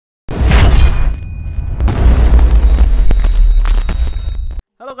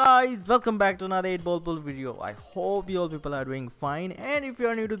Hello guys, welcome back to another 8 ball pool video. I hope you all people are doing fine, and if you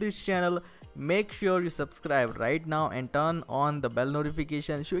are new to this channel, make sure you subscribe right now and turn on the bell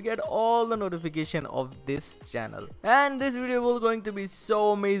notification so you get all the notification of this channel. And this video will going to be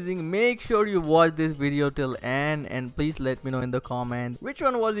so amazing. Make sure you watch this video till end, and please let me know in the comment which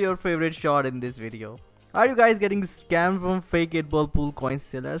one was your favorite shot in this video. Are you guys getting scammed from fake 8 ball pool coin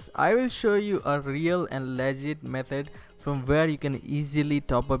sellers? I will show you a real and legit method from where you can easily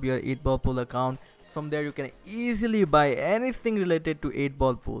top up your 8 ball pool account. From there you can easily buy anything related to 8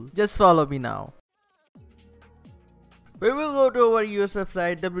 ball pool. Just follow me now. We will go to our US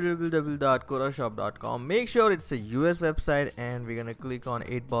website www.codashop.com. Make sure it's a US website, and we're gonna click on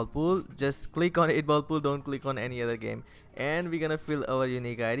 8 ball pool. Just click on 8 ball pool, don't click on any other game. And we're gonna fill our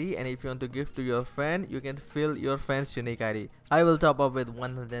unique ID, and if you want to give to your friend, you can fill your friend's unique ID. I will top up with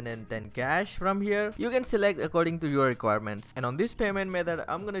 110 cash. From here you can select according to your requirements, and on this payment method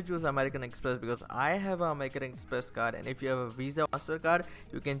I'm gonna choose American Express because I have an American Express card, and if you have a Visa Mastercard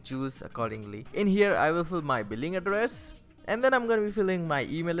you can choose accordingly. In here I will fill my billing address, and then I'm gonna be filling my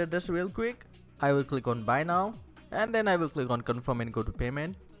email address real quick. I will click on buy now, and then I will click on confirm and go to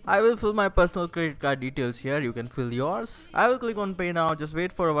payment. I will fill my personal credit card details here. You can fill yours. I will click on pay now. Just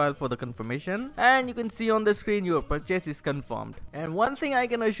wait for a while for the confirmation, and you can see on the screen your purchase is confirmed. And one thing I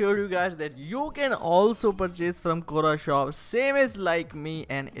can assure you guys, that you can also purchase from Codashop same as like me,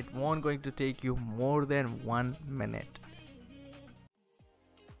 and it won't going to take you more than 1 minute.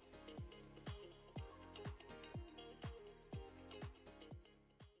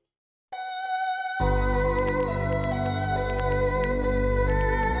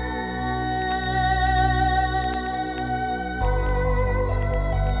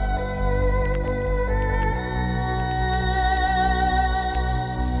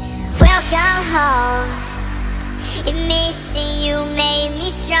 Welcome home. If missing you made me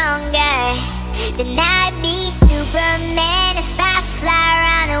stronger, then I'd be Superman. If I fly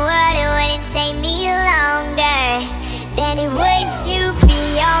around the world, it wouldn't take me longer than it would to be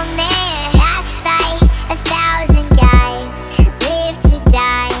your man. I fight 1,000 guys, live to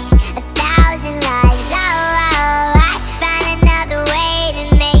die 1,000 lives. Oh, I find another way to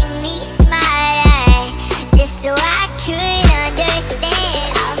make me smarter, just so I could understand.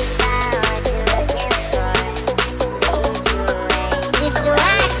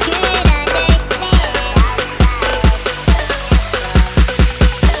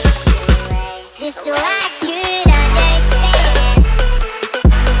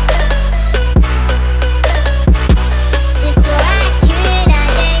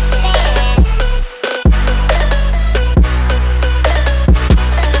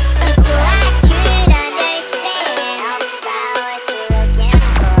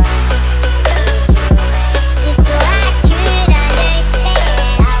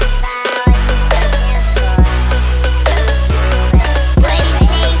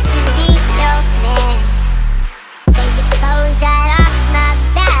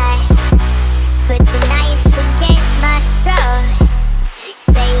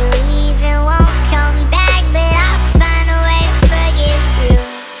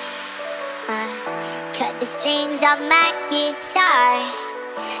 Of my guitar,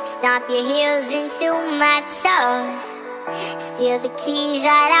 stomp your heels into my toes, steal the keys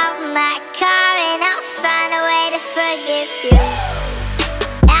right out my car, and I'll find a way to forgive you.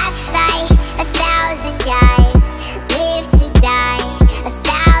 I fight 1,000 guys, live to die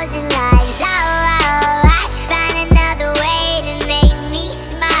 1,000 lives. Oh, I find another way to make me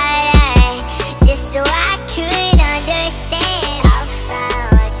smarter, just so I could understand. I'll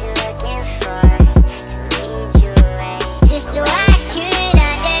find what you're looking for.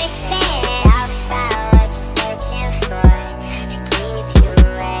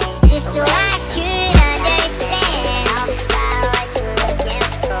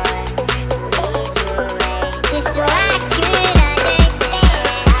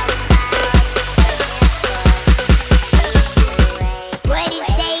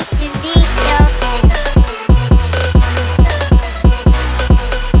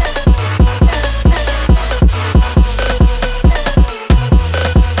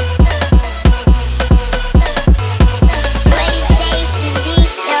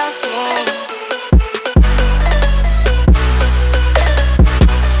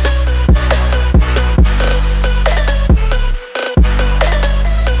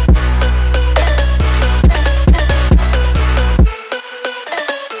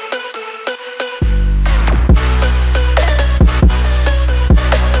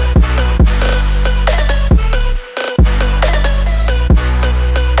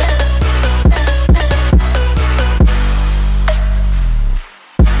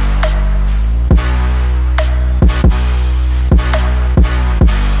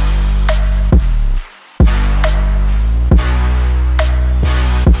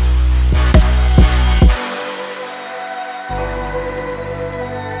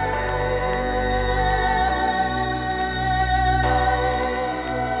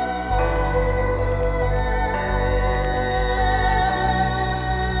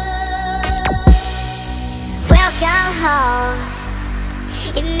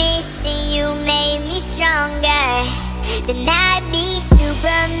 missing you made me stronger. Then I'd be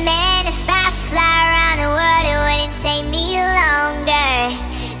Superman. If I fly around the world, it wouldn't take me longer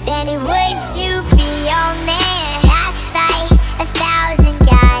than it would to be your man. I fight 1,000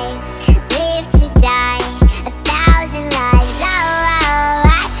 guys, live to die 1,000 lives. Oh,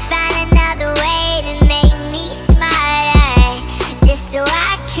 I find another way to make me smarter, just so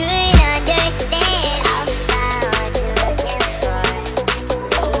I could understand. I'll find what you're looking for,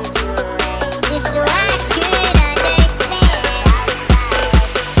 just so I could understand.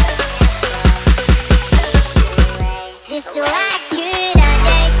 Just so I could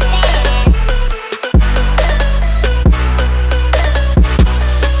understand.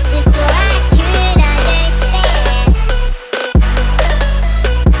 Just so I could understand.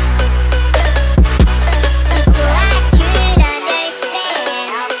 Just so I could understand.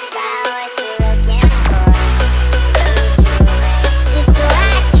 I'll find what you're looking for, just so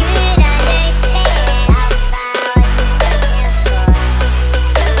I could understand. I'll find what you're looking for,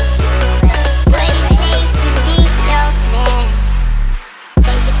 what it takes to be your man.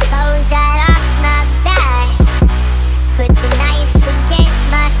 Take the clothes right off my back, put the knife against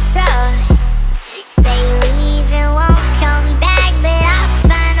my throat. Say you leave and won't come back, but I'll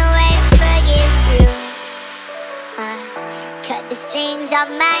find a way to forgive you. Cut the strings off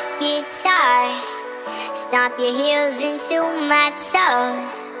my guitar, stomp your heels into my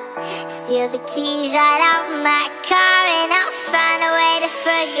toes, steal the keys right out my car, and I'll find a way to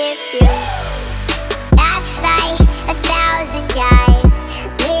forgive you. I fight 1,000 guys,